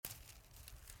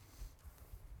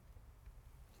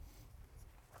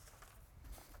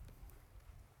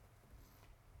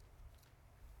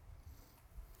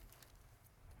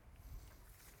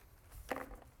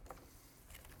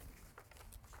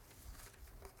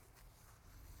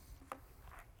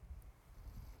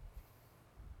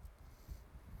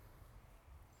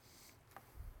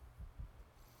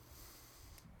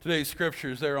Today's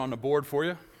scripture is there on the board for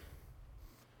you,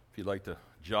 if you'd like to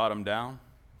jot them down.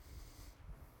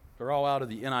 They're all out of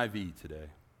the NIV today.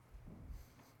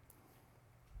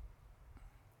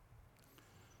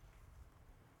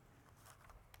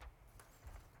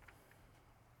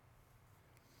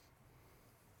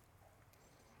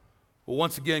 Well,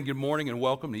 once again, good morning and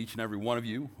welcome to each and every one of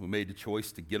you who made the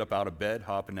choice to get up out of bed,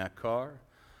 hop in that car,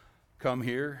 come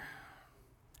here,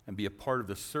 and be a part of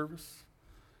this service,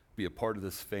 be a part of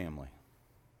this family.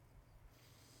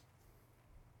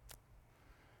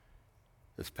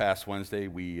 This past Wednesday,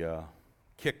 we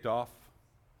kicked off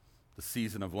the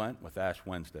season of Lent with Ash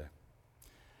Wednesday.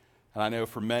 And I know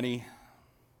for many,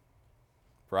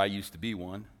 for I used to be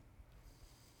one,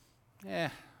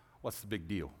 what's the big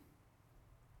deal?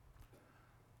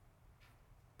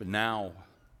 But now,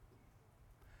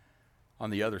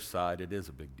 on the other side, it is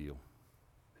a big deal.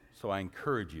 So I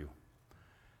encourage you,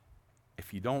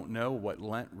 if you don't know what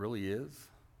Lent really is,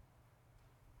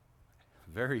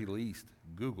 very least,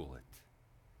 Google it.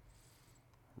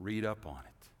 Read up on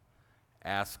it.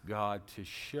 Ask God to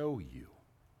show you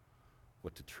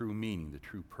what the true meaning, the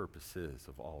true purpose is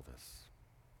of all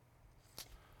this.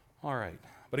 All right.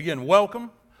 But again, welcome.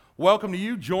 Welcome to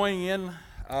you joining in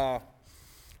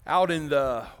out in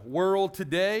the world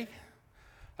today.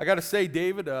 I got to say,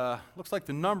 David, looks like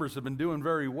the numbers have been doing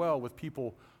very well with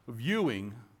people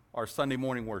viewing our Sunday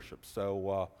morning worship.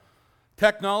 So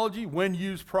technology, when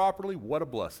used properly, what a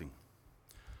blessing.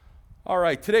 All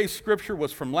right, today's scripture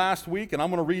was from last week, and I'm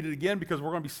going to read it again because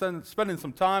we're going to be spending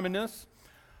some time in this.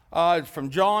 It's from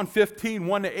John 15,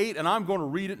 1-8, and I'm going to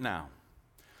read it now.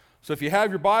 So if you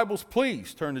have your Bibles,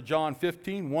 please turn to John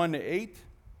 15, 1-8.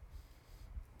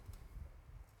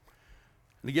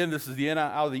 And again, this is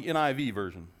out of the NIV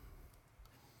version.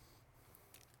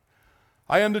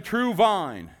 I am the true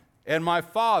vine, and my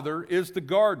Father is the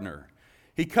gardener.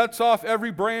 He cuts off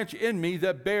every branch in me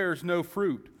that bears no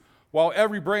fruit, while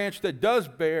every branch that does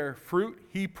bear fruit,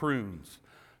 he prunes,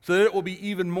 so that it will be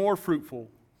even more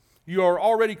fruitful. You are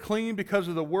already clean because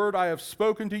of the word I have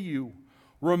spoken to you.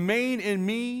 Remain in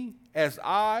me as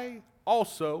I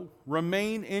also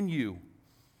remain in you.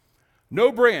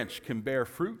 No branch can bear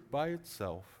fruit by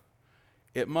itself.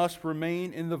 It must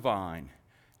remain in the vine.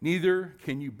 Neither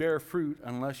can you bear fruit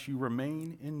unless you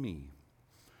remain in me.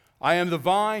 I am the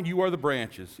vine, you are the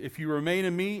branches. If you remain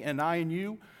in me and I in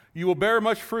you, you will bear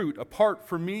much fruit. Apart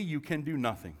from me, you can do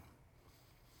nothing.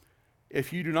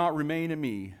 If you do not remain in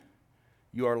me,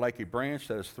 you are like a branch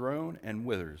that is thrown and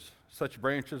withers. Such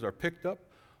branches are picked up,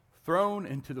 thrown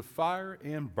into the fire,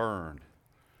 and burned.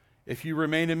 If you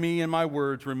remain in me and my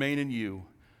words remain in you,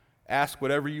 ask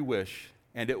whatever you wish,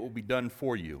 and it will be done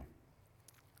for you.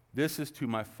 This is to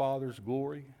my Father's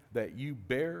glory, that you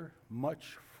bear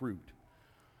much fruit,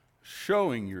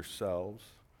 showing yourselves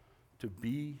to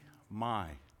be my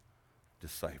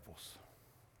disciples.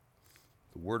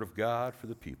 The word of God for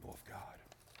the people of God.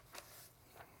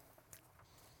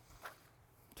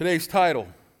 Today's title,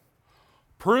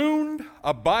 Pruned,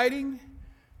 Abiding,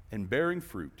 and Bearing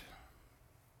Fruit.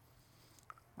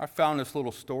 I found this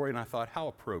little story and I thought, how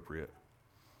appropriate.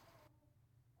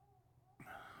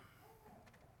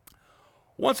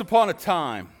 Once upon a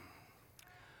time,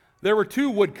 there were two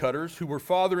woodcutters who were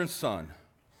father and son,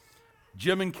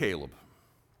 Jim and Caleb.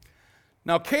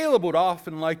 Now, Caleb would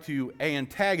often like to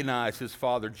antagonize his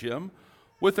father, Jim,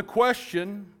 with a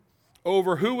question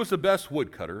over who was the best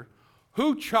woodcutter,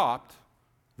 who chopped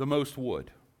the most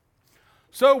wood.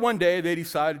 So one day they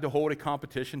decided to hold a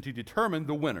competition to determine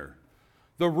the winner.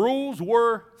 The rules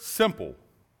were simple.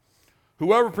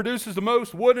 Whoever produces the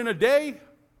most wood in a day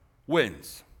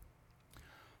wins.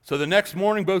 So the next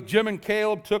morning, both Jim and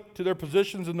Caleb took to their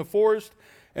positions in the forest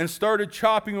and started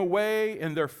chopping away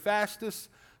in their fastest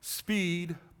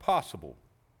speed possible.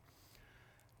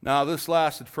 Now, this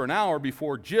lasted for an hour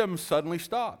before Jim suddenly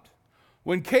stopped.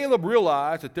 When Caleb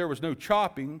realized that there was no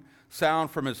chopping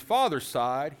sound from his father's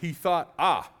side, he thought,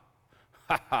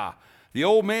 the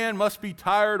old man must be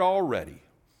tired already.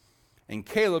 And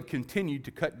Caleb continued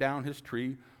to cut down his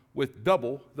tree with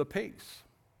double the pace.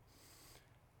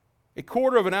 A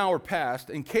quarter of an hour passed,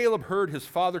 and Caleb heard his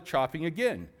father chopping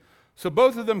again. So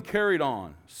both of them carried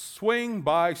on, swing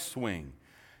by swing.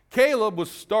 Caleb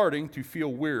was starting to feel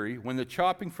weary when the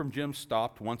chopping from Jim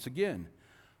stopped once again.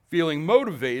 Feeling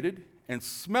motivated and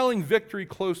smelling victory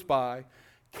close by,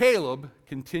 Caleb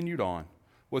continued on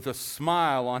with a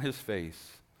smile on his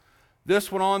face.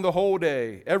 This went on the whole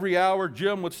day. Every hour,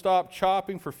 Jim would stop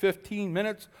chopping for 15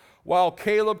 minutes while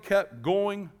Caleb kept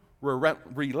going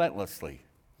relentlessly.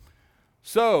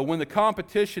 So when the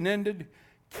competition ended,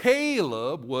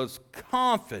 Caleb was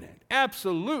confident,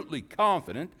 absolutely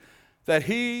confident, that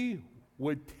he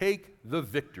would take the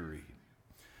victory.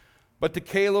 But to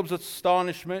Caleb's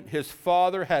astonishment, his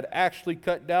father had actually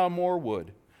cut down more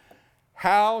wood.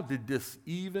 How did this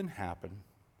even happen?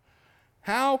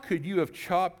 How could you have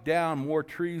chopped down more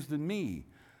trees than me?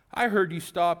 I heard you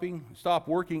stop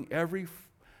working every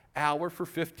hour for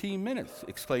 15 minutes,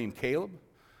 exclaimed Caleb.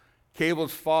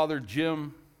 Caleb's father,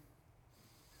 Jim,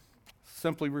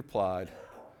 simply replied,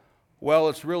 well,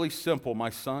 it's really simple,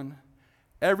 my son.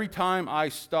 Every time I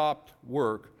stopped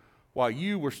work while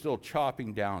you were still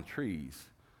chopping down trees,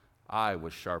 I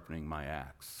was sharpening my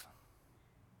axe.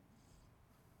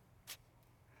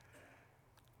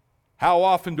 How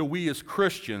often do we as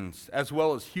Christians, as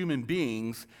well as human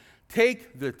beings,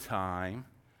 take the time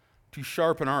to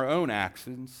sharpen our own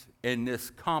axes in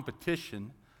this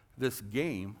competition, this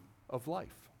game of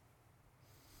life?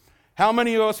 How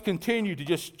many of us continue to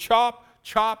just chop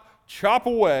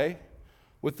away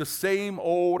with the same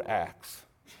old axe,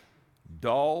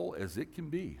 dull as it can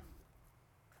be?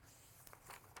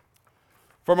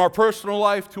 From our personal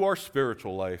life to our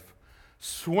spiritual life,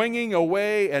 swinging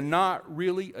away and not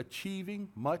really achieving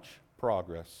much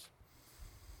progress.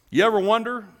 You ever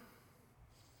wonder,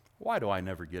 why do I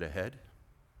never get ahead?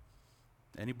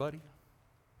 Anybody?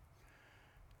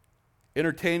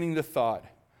 Entertaining the thought,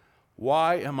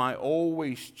 why am I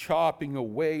always chopping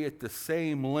away at the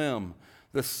same limb,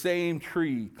 the same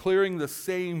tree, clearing the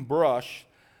same brush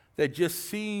that just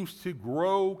seems to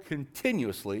grow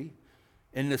continuously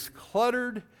in this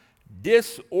cluttered,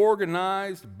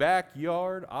 disorganized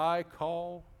backyard I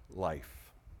call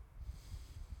life?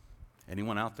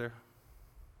 Anyone out there?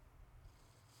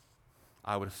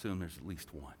 I would assume there's at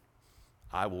least one.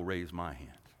 I will raise my hand.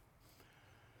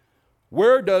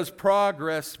 Where does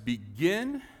progress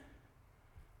begin?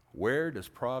 Where does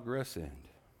progress end?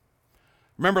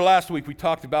 Remember last week we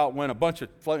talked about when a bunch of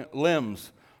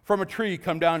limbs from a tree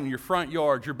come down in your front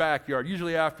yard, your backyard,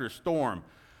 usually after a storm.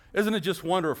 Isn't it just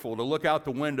wonderful to look out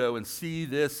the window and see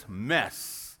this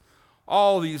mess?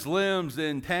 All these limbs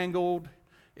entangled,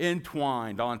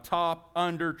 entwined, on top,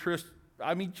 under, just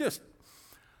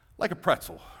like a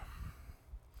pretzel.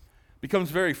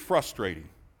 Becomes very frustrating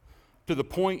to the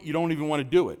point you don't even want to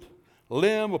do it.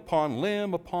 Limb upon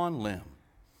limb upon limb.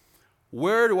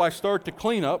 Where do I start to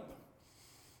clean up?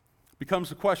 Becomes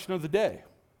the question of the day.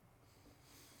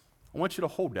 I want you to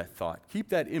hold that thought. Keep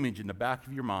that image in the back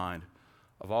of your mind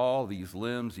of all these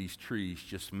limbs, these trees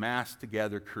just massed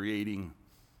together, creating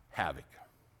havoc.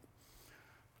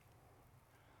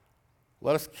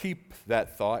 Let us keep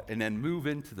that thought and then move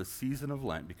into the season of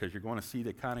Lent, because you're going to see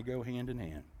they kind of go hand in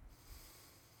hand.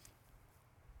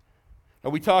 Now,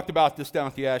 we talked about this down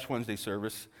at the Ash Wednesday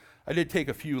service. I did take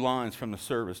a few lines from the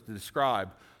service to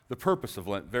describe the purpose of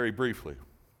Lent very briefly.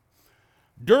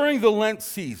 During the Lent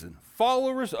season,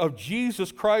 followers of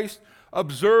Jesus Christ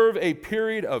observe a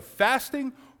period of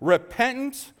fasting,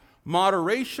 repentance,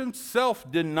 moderation,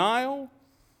 self-denial,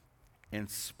 and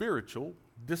spiritual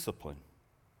discipline.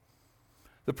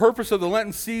 The purpose of the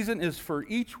Lenten season is for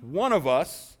each one of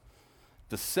us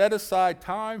to set aside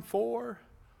time for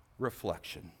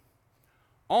reflection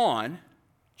on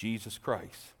Jesus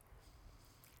Christ.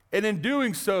 And in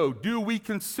doing so, do we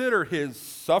consider his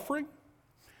suffering,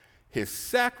 his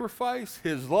sacrifice,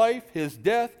 his life, his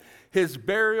death, his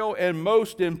burial, and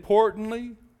most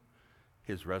importantly,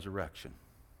 his resurrection?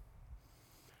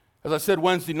 As I said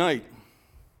Wednesday night,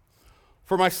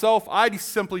 for myself, I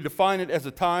simply define it as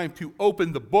a time to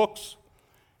open the books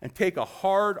and take a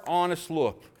hard, honest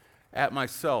look at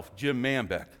myself, Jim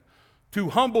Manbeck,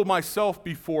 to humble myself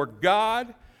before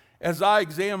God as I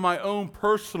examine my own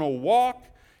personal walk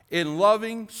in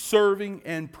loving, serving,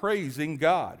 and praising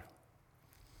God,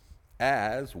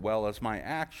 as well as my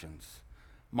actions,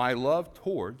 my love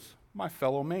towards my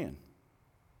fellow man.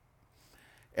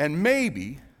 And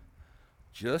maybe,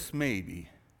 just maybe,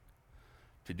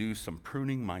 to do some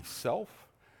pruning myself,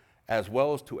 as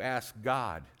well as to ask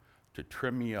God to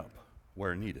trim me up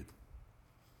where needed.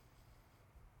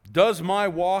 Does my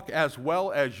walk, as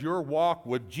well as your walk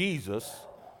with Jesus,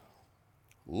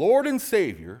 Lord and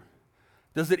Savior,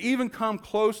 does it even come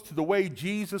close to the way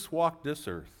Jesus walked this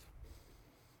earth,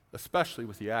 especially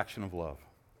with the action of love?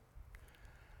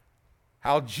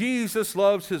 How Jesus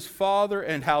loves his Father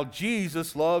and how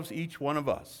Jesus loves each one of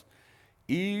us,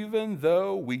 even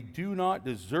though we do not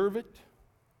deserve it.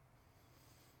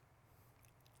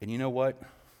 And you know what?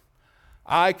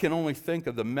 I can only think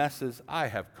of the messes I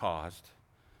have caused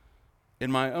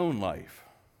in my own life,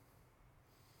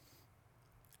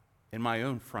 in my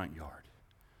own front yard,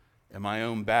 in my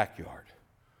own backyard,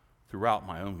 throughout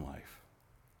my own life.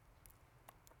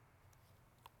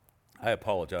 I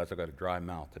apologize, I got a dry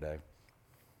mouth today.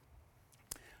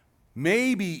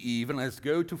 Maybe even, let's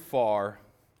go so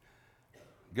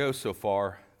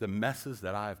far, the messes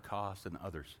that I have caused in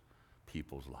others'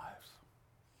 people's lives.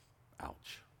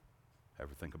 Ouch.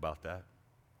 Ever think about that?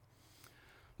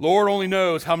 Lord only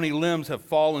knows how many limbs have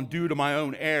fallen due to my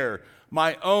own error,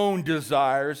 my own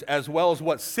desires, as well as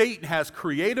what Satan has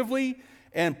creatively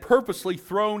and purposely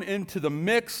thrown into the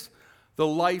mix, the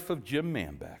life of Jim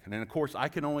Manbeck. And then, of course, I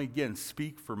can only, again,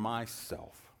 speak for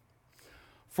myself.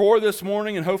 For this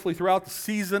morning, and hopefully throughout the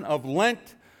season of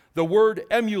Lent, the word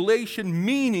emulation,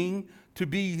 meaning to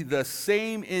be the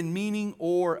same in meaning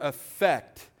or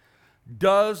effect,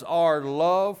 does our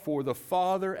love for the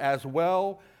Father as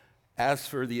well as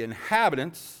for the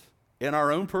inhabitants in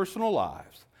our own personal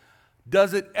lives,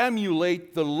 does it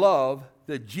emulate the love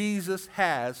that Jesus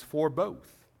has for both?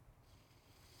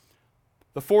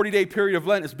 The 40-day period of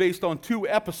Lent is based on 2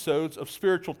 episodes of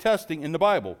spiritual testing in the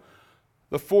Bible.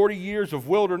 The 40 years of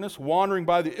wilderness wandering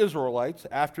by the Israelites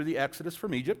after the Exodus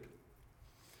from Egypt.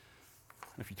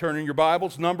 If you turn in your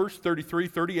Bibles, Numbers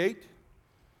 33:38.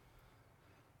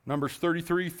 Numbers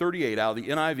 33:38 out of the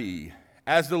NIV.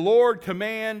 As the Lord's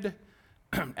command,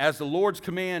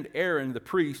 Aaron the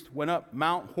priest went up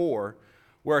Mount Hor,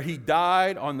 where he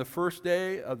died on the first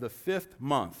day of the 5th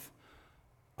month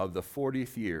of the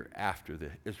 40th year after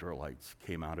the Israelites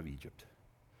came out of Egypt.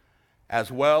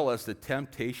 As well as the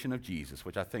temptation of Jesus,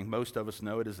 which I think most of us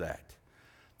know it as that.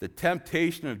 The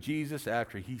temptation of Jesus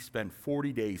after he spent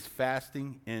 40 days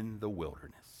fasting in the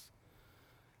wilderness.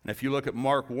 And if you look at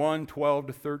Mark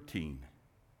 1:12-13,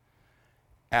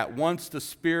 at once the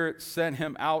Spirit sent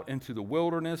him out into the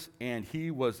wilderness, and he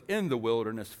was in the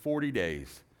wilderness 40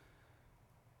 days,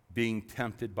 being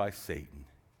tempted by Satan.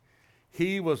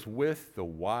 He was with the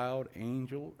wild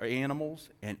animals,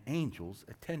 and angels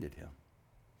attended him.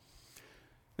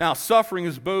 Now, suffering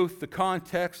is both the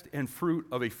context and fruit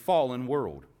of a fallen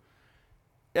world.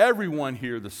 Everyone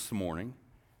here this morning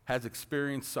has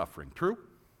experienced suffering, true?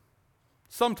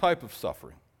 Some type of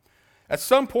suffering. At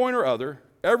some point or other,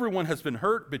 everyone has been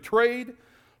hurt, betrayed,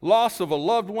 loss of a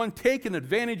loved one, taken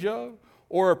advantage of,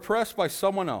 or oppressed by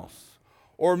someone else,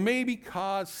 or maybe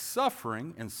caused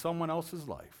suffering in someone else's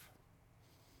life.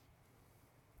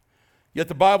 Yet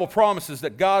the Bible promises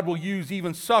that God will use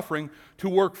even suffering to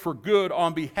work for good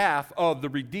on behalf of the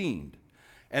redeemed.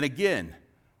 And again,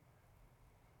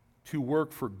 to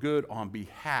work for good on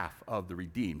behalf of the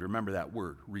redeemed. Remember that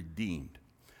word, redeemed.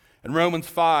 In Romans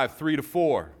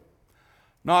 5:3-4,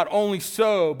 not only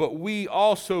so, but we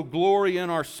also glory in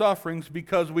our sufferings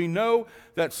because we know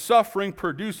that suffering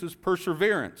produces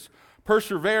perseverance.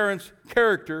 Perseverance,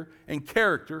 character, and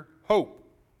character,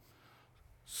 hope.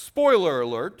 Spoiler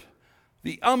alert.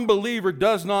 The unbeliever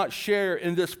does not share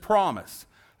in this promise.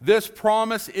 This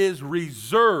promise is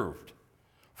reserved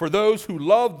for those who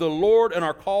love the Lord and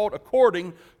are called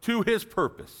according to his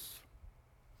purpose.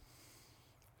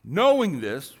 Knowing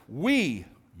this,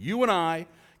 you and I,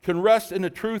 can rest in the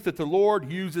truth that the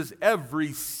Lord uses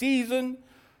every season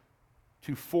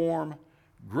to form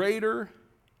greater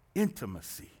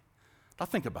intimacy. Now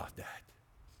think about that.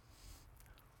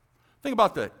 Think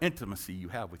about the intimacy you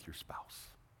have with your spouse.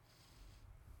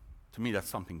 To me, that's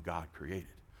something God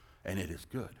created, and it is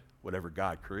good. Whatever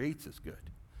God creates is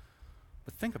good.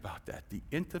 But think about that, the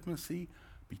intimacy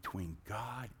between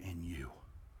God and you.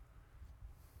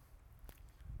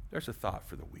 There's a thought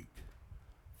for the week.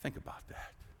 Think about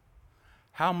that.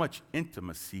 How much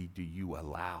intimacy do you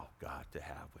allow God to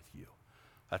have with you?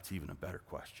 That's even a better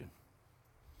question.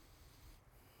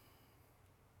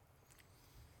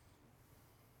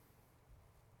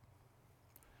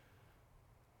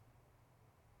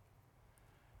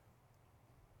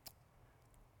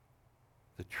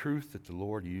 The truth that the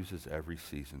Lord uses every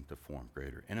season to form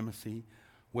greater intimacy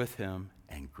with him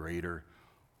and greater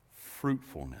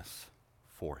fruitfulness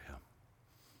for him.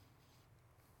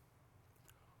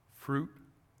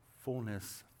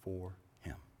 Fruitfulness for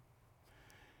him.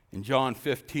 In John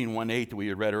 15:1-8 that we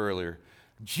had read earlier,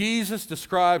 Jesus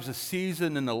describes a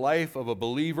season in the life of a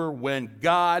believer when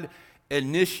God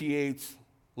initiates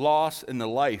loss in the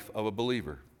life of a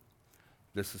believer.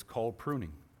 This is called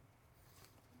pruning.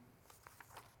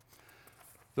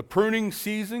 The pruning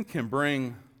season can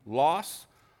bring loss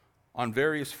on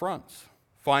various fronts: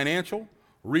 financial,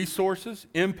 resources,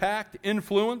 impact,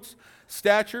 influence,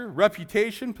 stature,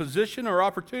 reputation, position, or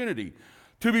opportunity.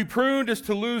 To be pruned is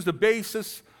to lose the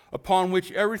basis upon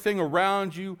which everything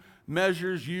around you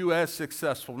measures you as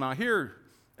successful. Now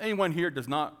anyone here does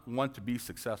not want to be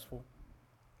successful?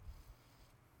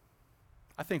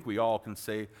 I think we all can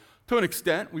say, to an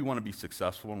extent, we want to be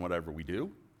successful in whatever we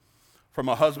do. from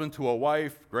a husband to a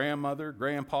wife, grandmother,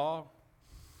 grandpa,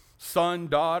 son,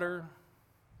 daughter,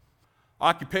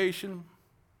 occupation.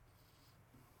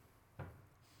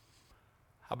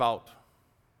 How about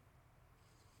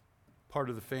part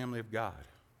of the family of God?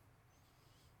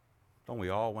 Don't we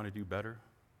all want to do better?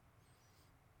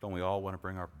 Don't we all want to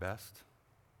bring our best?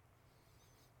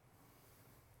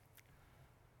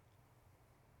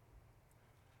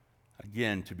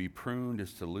 Again, to be pruned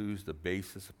is to lose the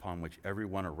basis upon which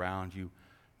everyone around you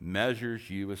measures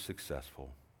you as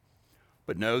successful.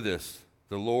 But know this,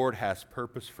 the Lord has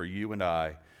purpose for you and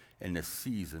I in this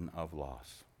season of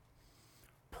loss.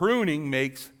 Pruning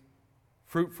makes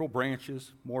fruitful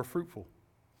branches more fruitful.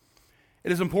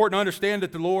 It is important to understand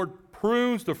that the Lord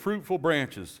prunes the fruitful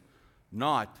branches,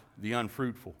 not the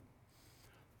unfruitful.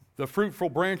 The fruitful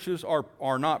branches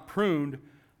are not pruned,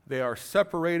 they are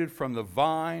separated from the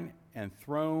vine and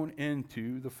thrown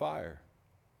into the fire.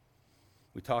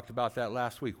 We talked about that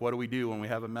last week. What do we do when we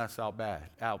have a mess out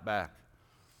back?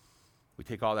 We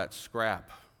take all that scrap,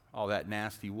 all that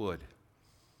nasty wood.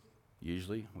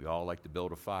 Usually, we all like to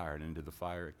build a fire, and into the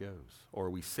fire it goes. Or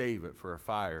we save it for a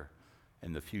fire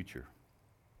in the future.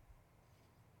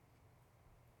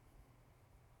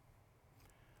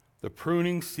 The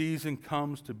pruning season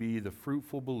comes to be the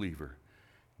fruitful believer,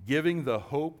 giving the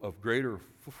hope of greater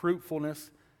fruitfulness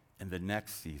in the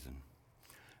next season.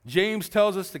 James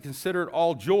tells us to consider it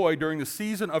all joy during the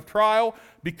season of trial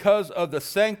because of the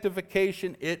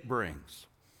sanctification it brings.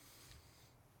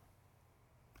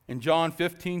 In John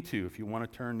 15:2, if you want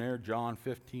to turn there, John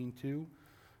 15:2,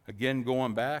 again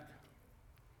going back.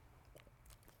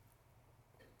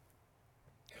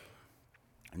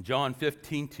 In John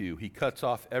 15:2, he cuts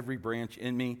off every branch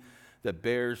in me that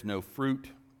bears no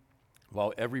fruit,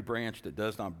 while every branch that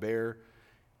does not bear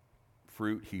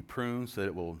fruit he prunes so that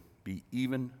it will be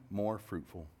even more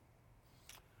fruitful.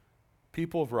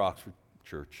 People of Roxford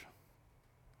Church,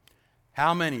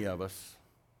 how many of us,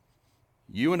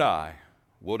 you and I,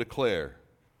 will declare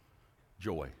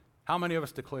joy? How many of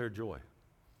us declare joy?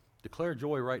 Declare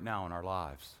joy right now in our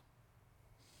lives.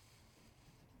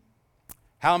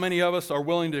 How many of us are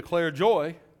willing to declare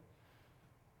joy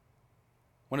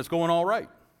when it's going all right?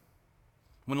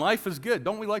 When life is good,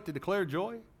 don't we like to declare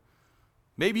joy?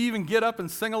 Maybe even get up and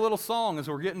sing a little song as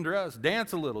we're getting dressed.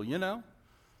 Dance a little, you know.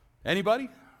 Anybody?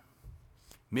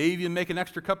 Maybe even make an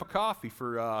extra cup of coffee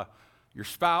for your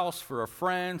spouse, for a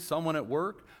friend, someone at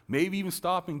work. Maybe even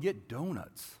stop and get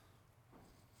donuts.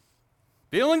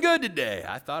 Feeling good today.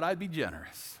 I thought I'd be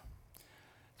generous.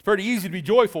 It's pretty easy to be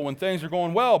joyful when things are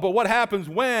going well, but what happens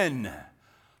when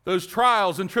those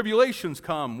trials and tribulations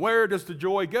come? Where does the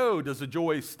joy go? Does the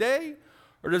joy stay?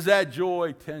 Or does that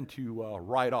joy tend to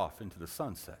ride off into the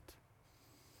sunset?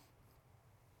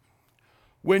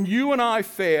 When you and I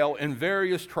fail in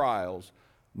various trials,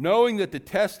 knowing that the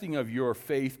testing of your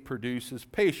faith produces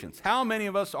patience, how many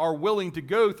of us are willing to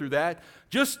go through that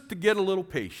just to get a little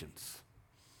patience?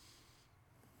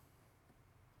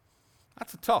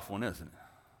 That's a tough one, isn't it?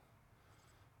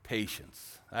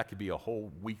 Patience. That could be a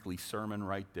whole weekly sermon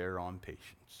right there on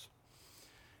patience.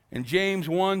 In James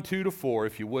 1:2-4,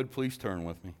 if you would, please turn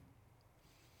with me.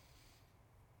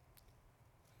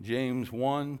 James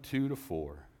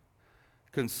 1:2-4.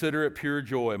 Consider it pure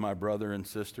joy, my brother and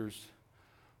sisters,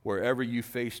 wherever you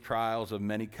face trials of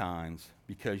many kinds,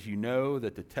 because you know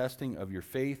that the testing of your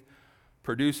faith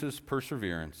produces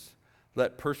perseverance.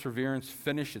 Let perseverance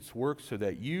finish its work so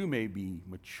that you may be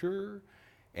mature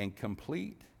and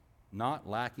complete, not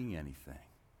lacking anything.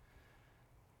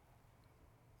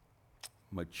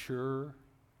 Mature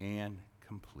and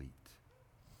complete.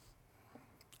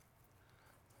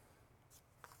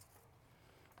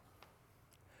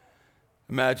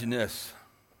 Imagine this.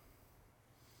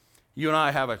 You and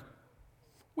I have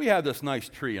this nice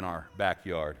tree in our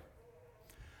backyard.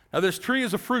 Now this tree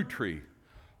is a fruit tree.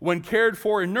 When cared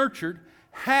for and nurtured,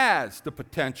 has the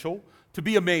potential to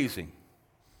be amazing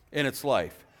in its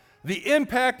life. The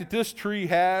impact that this tree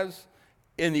has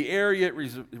in the area it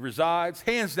resides,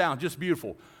 hands down, just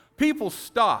beautiful. People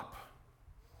stop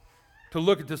to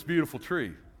look at this beautiful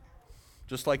tree,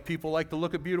 just like people like to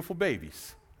look at beautiful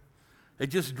babies. It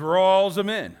just draws them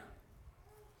in.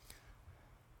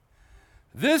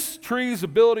 This tree's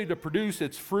ability to produce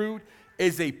its fruit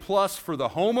is a plus for the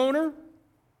homeowner,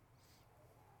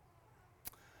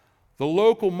 the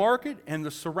local market, and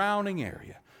the surrounding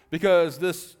area. Because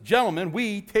this gentleman,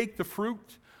 we take the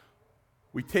fruit,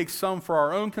 we take some for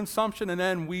our own consumption, and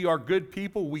then we are good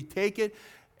people. We take it,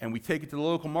 and we take it to the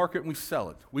local market, and we sell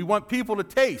it. We want people to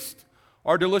taste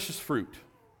our delicious fruit.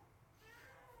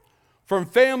 From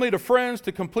family to friends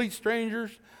to complete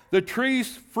strangers, the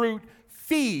tree's fruit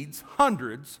feeds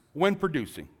hundreds when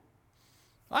producing.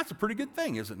 Well, that's a pretty good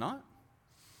thing, is it not?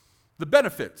 The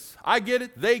benefits. I get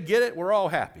it, they get it, we're all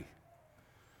happy.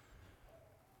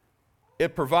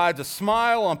 It provides a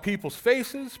smile on people's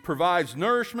faces, provides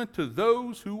nourishment to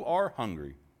those who are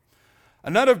hungry.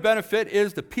 Another benefit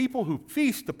is the people who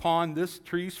feast upon this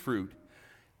tree's fruit.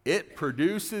 It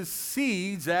produces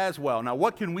seeds as well. Now,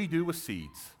 what can we do with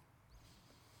seeds?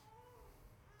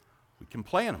 We can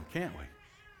plant them, can't we?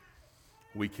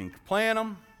 We can plant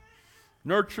them,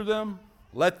 nurture them,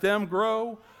 let them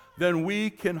grow. Then we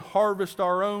can harvest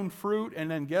our own fruit, and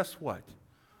then guess what?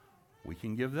 We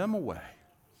can give them away.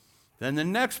 Then the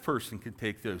next person can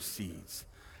take those seeds.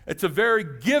 It's a very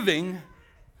giving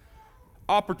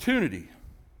opportunity.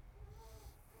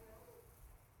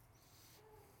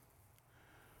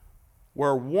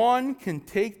 Where one can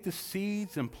take the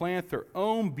seeds and plant their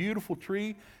own beautiful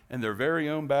tree in their very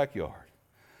own backyard.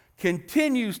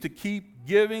 Continues to keep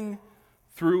giving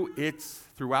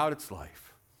throughout its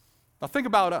life. Now think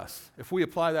about us, if we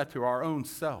apply that to our own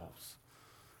selves.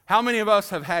 How many of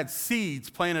us have had seeds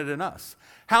planted in us?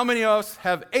 How many of us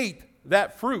have ate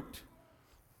that fruit?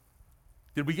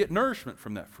 Did we get nourishment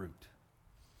from that fruit?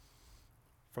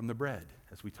 From the bread,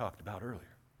 as we talked about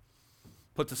earlier.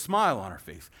 Puts a smile on our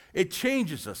face. It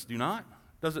changes us,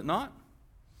 does it not?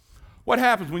 What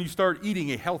happens when you start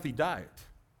eating a healthy diet?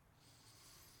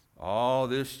 All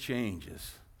this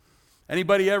changes.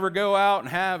 Anybody ever go out and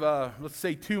have, let's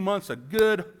say 2 months of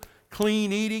good,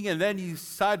 clean eating, and then you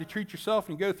decide to treat yourself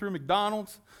and you go through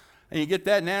McDonald's and you get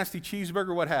that nasty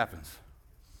cheeseburger? What happens?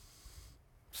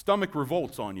 Stomach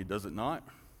revolts on you, does it not?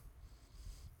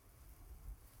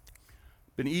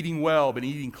 Been eating well, been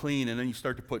eating clean, and then you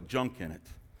start to put junk in it.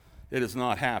 It is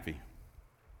not happy.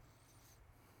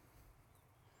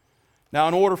 Now,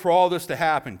 in order for all this to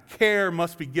happen, care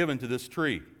must be given to this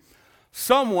tree.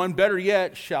 Someone, better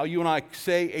yet, shall you and I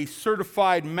say, a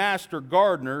certified master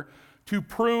gardener to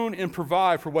prune and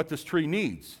provide for what this tree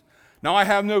needs. Now, I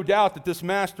have no doubt that this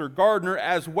master gardener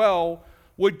as well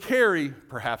would carry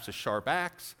perhaps a sharp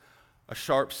axe, a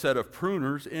sharp set of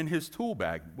pruners in his tool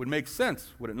bag. Would make sense,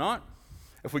 would it not?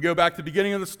 If we go back to the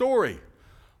beginning of the story,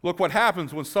 look what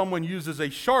happens when someone uses a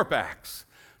sharp axe,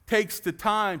 takes the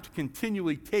time to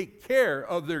continually take care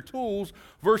of their tools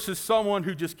versus someone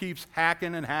who just keeps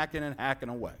hacking and hacking and hacking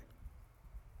away.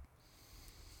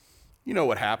 You know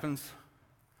what happens.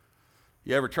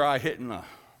 You ever try hitting a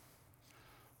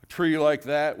tree like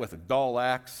that with a dull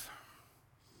axe?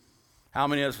 How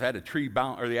many of us had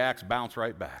the axe bounce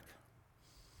right back?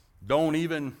 Hardly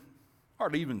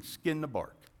even skin the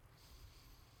bark.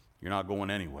 You're not going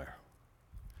anywhere.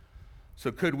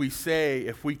 So could we say,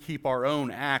 if we keep our own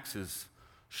axes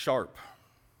sharp,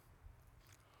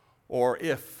 or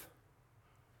if,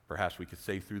 perhaps we could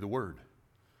say through the Word,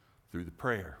 through the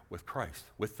prayer with Christ,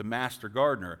 with the Master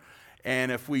Gardener,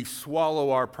 and if we swallow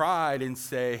our pride and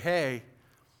say, hey,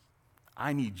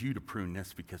 I need you to prune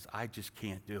this because I just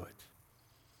can't do it.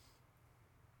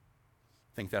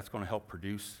 Think that's going to help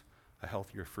produce a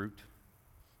healthier fruit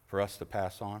for us to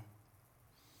pass on?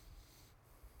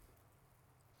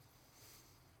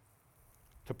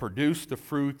 To produce the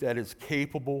fruit that is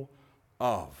capable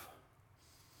of.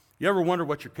 You ever wonder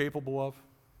what you're capable of?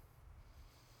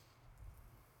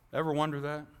 Ever wonder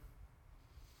that?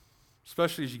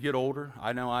 Especially as you get older,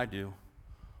 I know I do.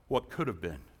 What could have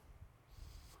been?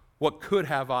 What could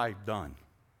have I done?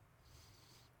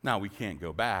 Now, we can't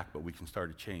go back, but we can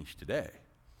start to change today.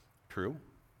 True?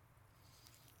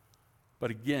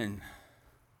 But again,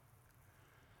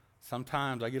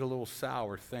 sometimes I get a little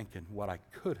sour thinking what I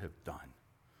could have done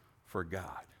for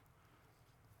God.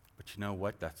 But you know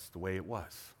what? That's the way it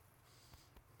was.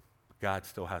 God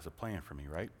still has a plan for me,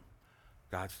 right?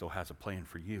 God still has a plan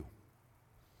for you.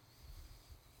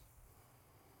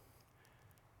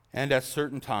 And at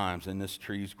certain times in this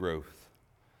tree's growth,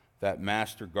 that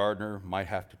master gardener might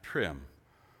have to trim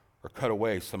or cut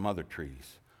away some other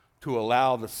trees to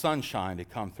allow the sunshine to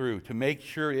come through, to make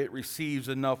sure it receives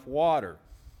enough water,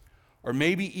 or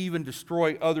maybe even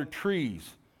destroy other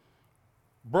trees,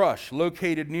 brush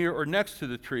located near or next to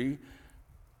the tree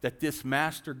that this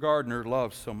master gardener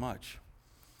loves so much.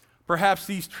 Perhaps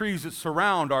these trees that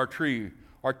surround our tree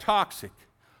are toxic,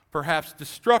 perhaps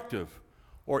destructive,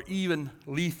 or even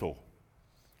lethal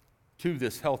to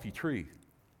this healthy tree.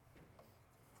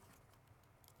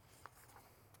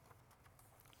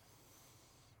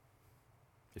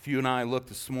 If you and I look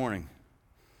this morning,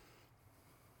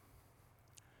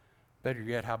 better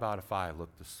yet, how about if I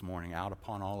look this morning out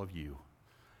upon all of you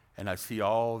and I see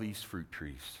all these fruit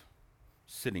trees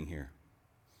sitting here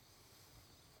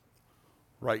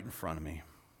right in front of me.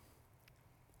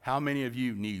 How many of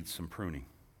you need some pruning?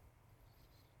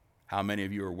 How many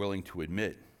of you are willing to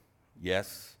admit,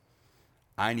 yes,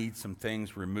 I need some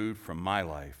things removed from my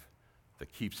life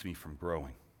that keeps me from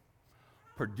growing,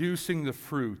 producing the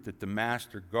fruit that the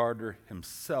master gardener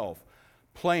himself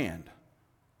planned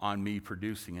on me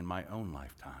producing in my own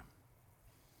lifetime?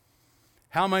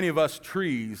 How many of us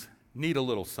trees need a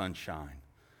little sunshine,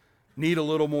 need a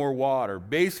little more water,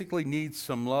 basically need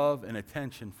some love and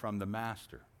attention from the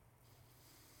master?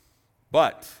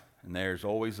 But, and there's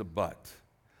always a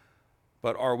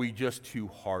but are we just too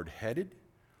hard-headed,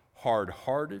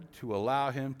 hard-hearted to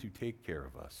allow him to take care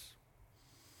of us?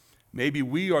 Maybe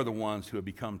we are the ones who have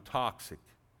become toxic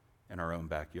in our own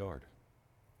backyard.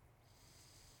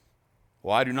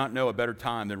 Well, I do not know a better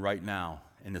time than right now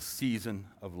in the season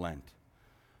of Lent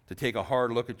to take a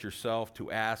hard look at yourself,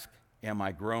 to ask, am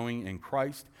I growing in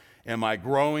Christ? Am I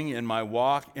growing in my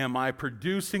walk? Am I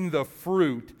producing the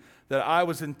fruit that I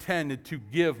was intended to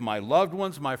give my loved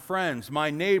ones, my friends, my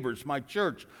neighbors, my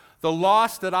church, the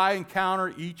lost that I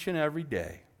encounter each and every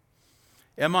day?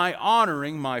 Am I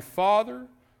honoring my Father,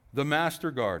 the Master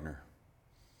Gardener?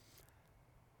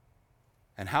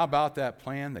 And how about that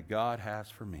plan that God has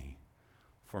for me,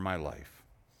 for my life?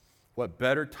 What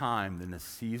better time than the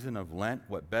season of Lent?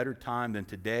 What better time than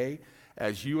today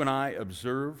as you and I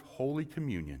observe Holy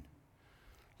Communion?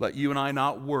 Let you and I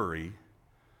not worry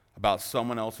about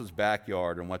someone else's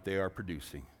backyard and what they are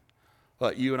producing.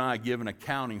 Let you and I give an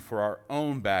accounting for our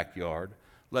own backyard.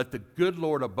 Let the good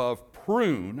Lord above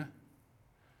prune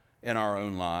in our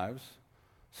own lives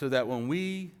so that when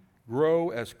we grow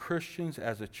as Christians,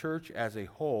 as a church, as a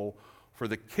whole, for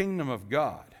the kingdom of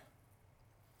God,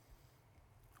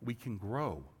 we can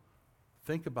grow.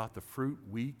 Think about the fruit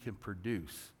we can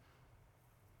produce.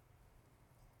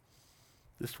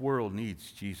 This world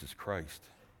needs Jesus Christ.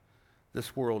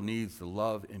 This world needs the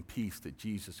love and peace that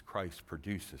Jesus Christ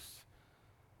produces.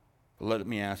 But let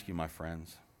me ask you, my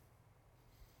friends,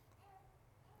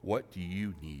 what do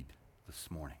you need this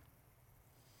morning?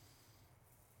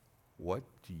 What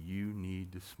do you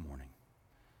need this morning?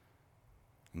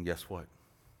 And guess what?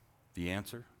 The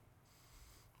answer?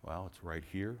 Well, it's right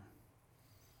here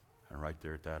and right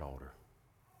there at that altar.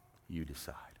 You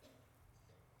decide.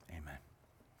 Amen.